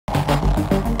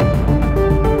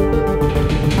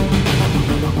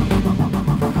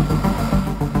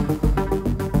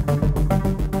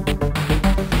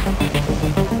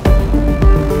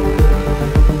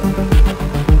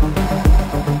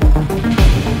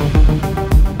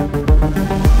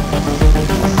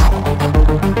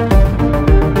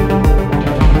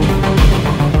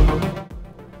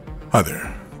Hi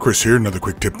there, Chris here, another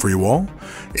quick tip for you all.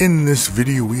 In this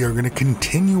video we are going to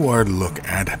continue our look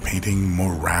at painting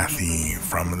Morathi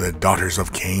from the Daughters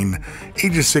of Khaine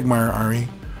Age of Sigmar RE.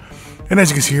 And as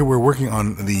you can see here, we're working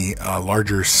on the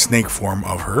larger snake form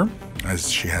of her, as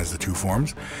she has the two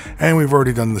forms. And we've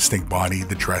already done the snake body,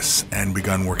 the dress, and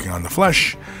begun working on the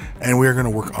flesh. And we are going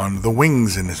to work on the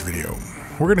wings in this video.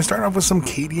 We're going to start off with some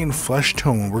Cadian flesh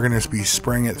tone. We're going to be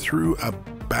spraying it through a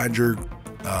Badger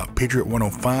Patriot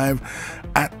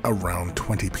 105 at around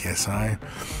 20 psi.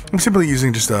 I'm simply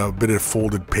using just a bit of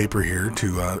folded paper here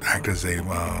to act as a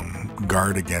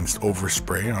guard against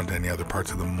overspray onto any other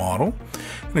parts of the model.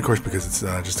 And of course, because it's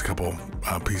just a couple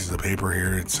pieces of paper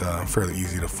here, it's fairly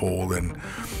easy to fold and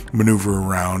maneuver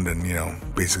around and, you know,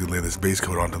 basically lay this base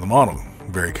coat onto the model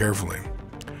very carefully.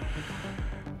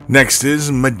 Next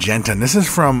is magenta, and this is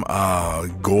from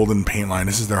Golden paint line.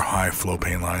 This is their high flow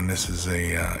paint line. This is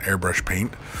a airbrush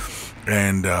paint,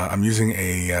 and I'm using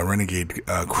a Renegade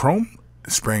chrome,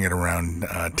 spraying it around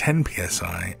 10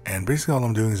 psi, and basically all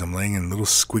I'm doing is I'm laying in little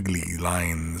squiggly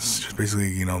lines, just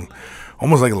basically, you know,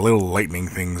 almost like little lightning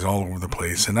things all over the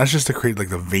place, and that's just to create like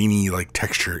the veiny like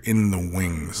texture in the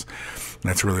wings. And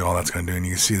that's really all that's going to do. And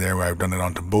you can see there where I've done it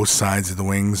onto both sides of the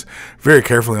wings, very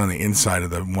carefully on the inside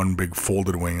of the one big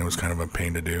folded wing. It was kind of a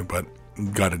pain to do, but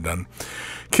got it done.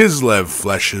 Kislev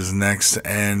flesh is next,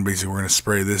 and basically we're going to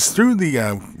spray this through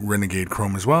the Renegade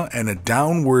chrome as well, and a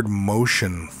downward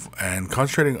motion, and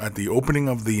concentrating at the opening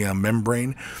of the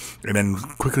membrane, and then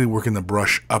quickly working the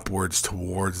brush upwards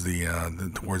towards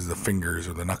the fingers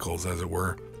or the knuckles, as it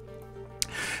were.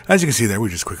 As you can see there, we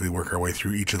just quickly work our way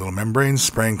through each of the little membranes,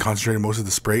 spraying, concentrating most of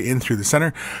the spray in through the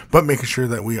center, but making sure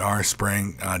that we are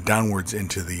spraying downwards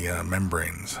into the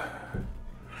membranes.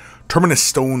 Terminus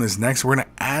stone is next. We're going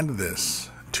to add this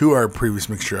to our previous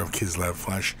mixture of Kislev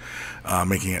flesh,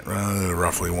 making it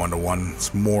roughly 1-to-1.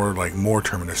 It's more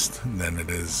terminus than it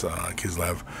is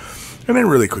Kislev. And then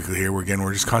really quickly here, we're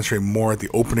just concentrating more at the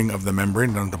opening of the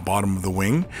membrane, down at the bottom of the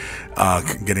wing,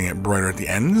 getting it brighter at the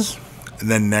ends. And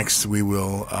then next we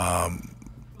will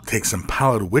take some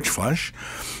Pallid Witch flesh.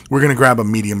 We're going to grab a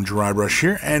medium dry brush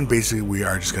here, and basically we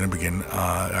are just going to begin,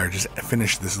 just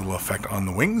finish this little effect on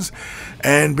the wings.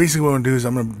 And basically what I'm going to do is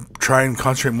I'm going to try and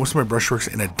concentrate most of my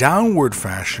brushworks in a downward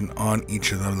fashion on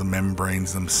each of the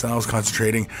membranes themselves,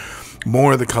 concentrating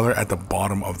more of the color at the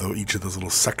bottom of each of those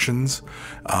little sections,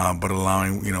 but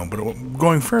allowing, you know, but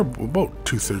going for about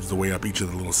 2/3 of the way up each of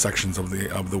the little sections of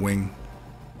the wing,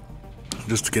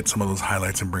 just to get some of those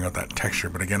highlights and bring out that texture.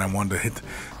 But again, I wanted to hit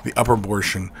the upper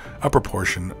portion,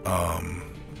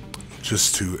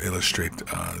 just to illustrate,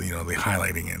 you know, the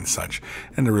highlighting and such,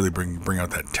 and to really bring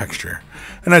out that texture.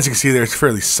 And as you can see there, it's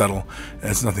fairly subtle, and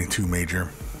it's nothing too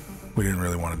major. We didn't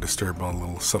really want to disturb all the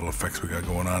little subtle effects we got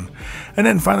going on. And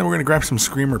then finally, we're going to grab some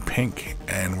Screamer Pink,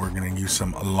 and we're going to use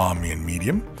some Lamian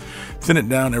Medium. Thin it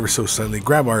down ever so slightly.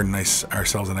 Grab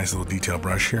ourselves a nice little detail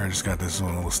brush here. I just got this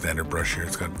little standard brush here.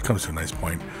 It comes to a nice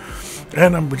point.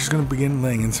 And I'm just going to begin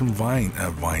laying in some veins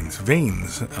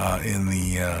in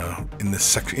the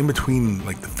section in between,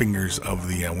 like the fingers of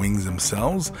the wings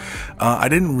themselves. I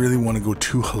didn't really want to go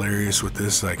too hilarious with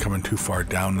this, coming too far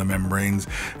down the membranes,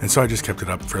 and so I just kept it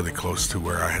up fairly close to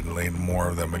where I had laid more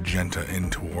of the magenta in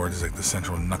towards like the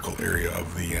central knuckle area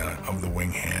of the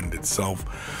wing hand itself.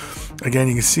 Again,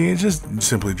 you can see it's just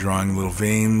simply drawing little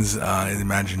veins.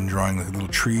 Imagine drawing like little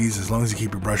trees. As long as you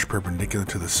keep your brush perpendicular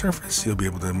to the surface, you'll be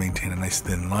able to maintain a nice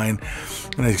thin line.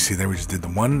 And as you can see there, we just did the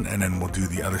one, and then we'll do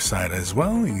the other side as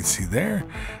well. You can see there,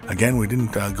 again, we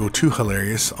didn't go too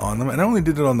hilarious on them, and I only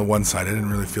did it on the one side. I didn't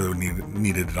really feel it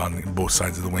needed it on both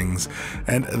sides of the wings,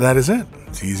 and that is it.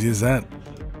 It's easy as that.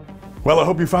 Well, I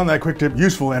hope you found that quick tip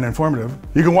useful and informative.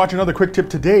 You can watch another quick tip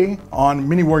today on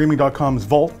MiniWarGaming.com's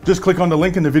Vault. Just click on the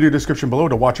link in the video description below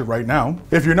to watch it right now.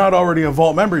 If you're not already a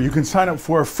Vault member, you can sign up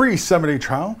for a free 7-day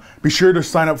trial. Be sure to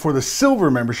sign up for the Silver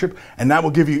membership, and that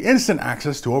will give you instant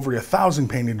access to over 1,000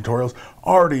 painting tutorials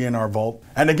already in our Vault.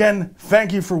 And again,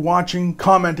 thank you for watching,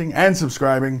 commenting, and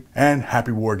subscribing, and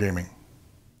happy wargaming.